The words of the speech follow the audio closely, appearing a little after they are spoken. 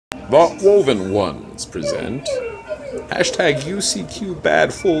The Woven Ones present hashtag UCQ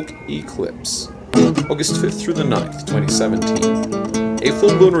Bad Folk Eclipse. August 5th through the 9th, 2017. A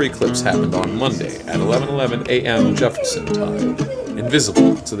full lunar eclipse happened on Monday at 11:11 a.m. Jefferson time,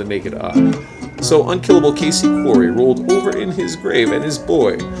 invisible to the naked eye. So unkillable Casey Quarry rolled over in his grave, and his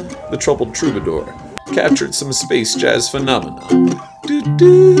boy, the troubled troubadour, captured some space jazz phenomena.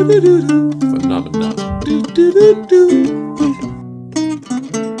 Phenomena.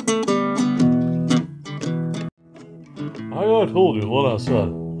 I told you what I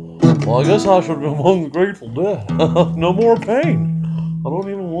said. Well, I guess I should be among the Grateful Dead. No more pain. I don't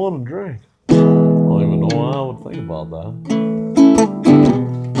even want to drink. I don't even know why I would think about that.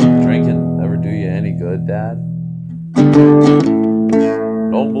 Drinking never do you any good, Dad?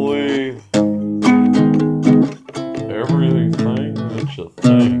 Don't believe everything that you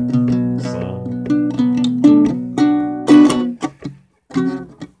think, son.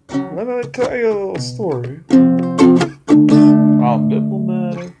 Let me tell you a little story about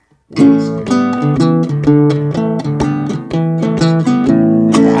diplomatic whiskey.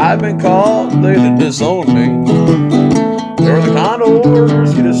 I've been caught, they did disown me. They were the kind of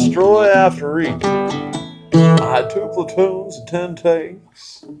orders you destroy after eating. I had 2 platoons and 10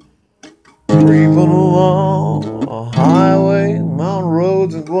 tanks, creeping along a highway, mountain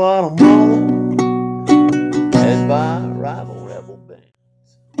roads in Guatemala, led by rival rebel bands.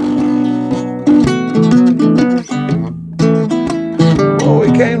 Well,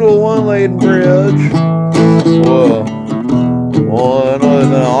 we came to a one-lane bridge. Well,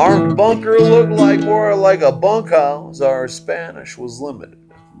 an armed bunker looked like more like a bunkhouse. Our Spanish was limited,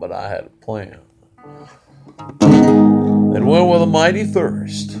 but I had a plan. And went with a mighty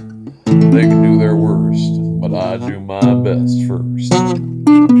thirst. They can do their worst, but I do my best first.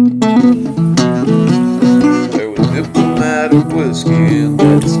 There was diplomatic whiskey in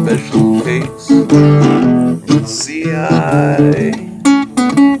that special case. The CIA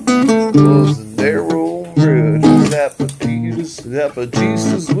was the narrow bridge with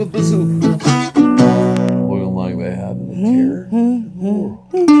Zapatistas with bazookas. Looking like they had the tear in the world.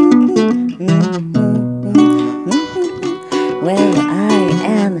 Well, I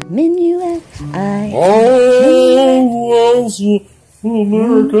am Minuet.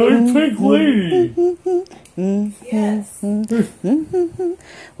 America, pink lady. Yes.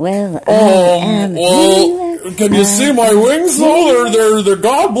 Well, I am Minuet. Can you see my wings though? They're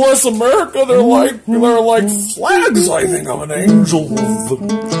God bless America. They're like flags. I think I'm an angel of the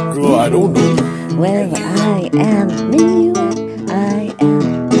good. I don't know. Well, I am Minuet. I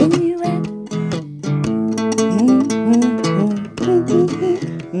am Minuet.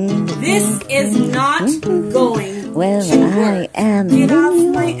 This is not going Well, to I work. am Get off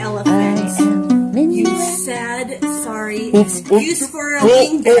Minuet. my I elephant. am Minuet. You sad, sorry excuse for a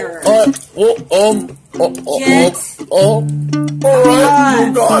wing bearer. Get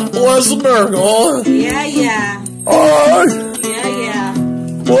Alright, God bless America. Yeah. Yeah.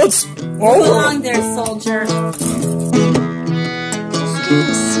 What's Move along there, soldier. This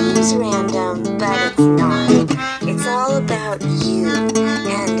game seems random, but it's not. It's all about you,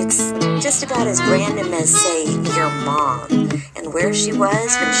 and it's just about as random as, say, your mom, and where she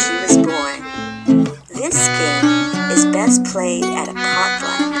was when she was born. This game is best played at a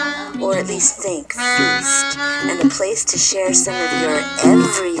potluck, or at least think feast, and a place to share some of your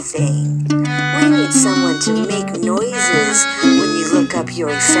everything. We need someone to make noises when you look up your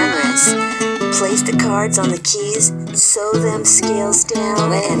ephemeris. Place the cards on the keys, sew them scales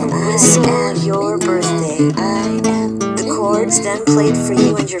down, and whistle your birthday. The chords then played for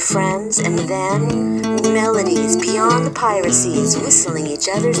you and your friends, and then melodies beyond the piracies, whistling each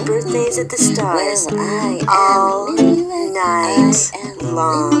other's birthdays at the stars all night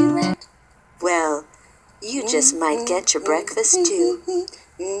long. Well, you just might get your breakfast too.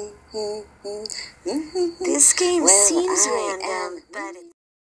 This game seems random, but it's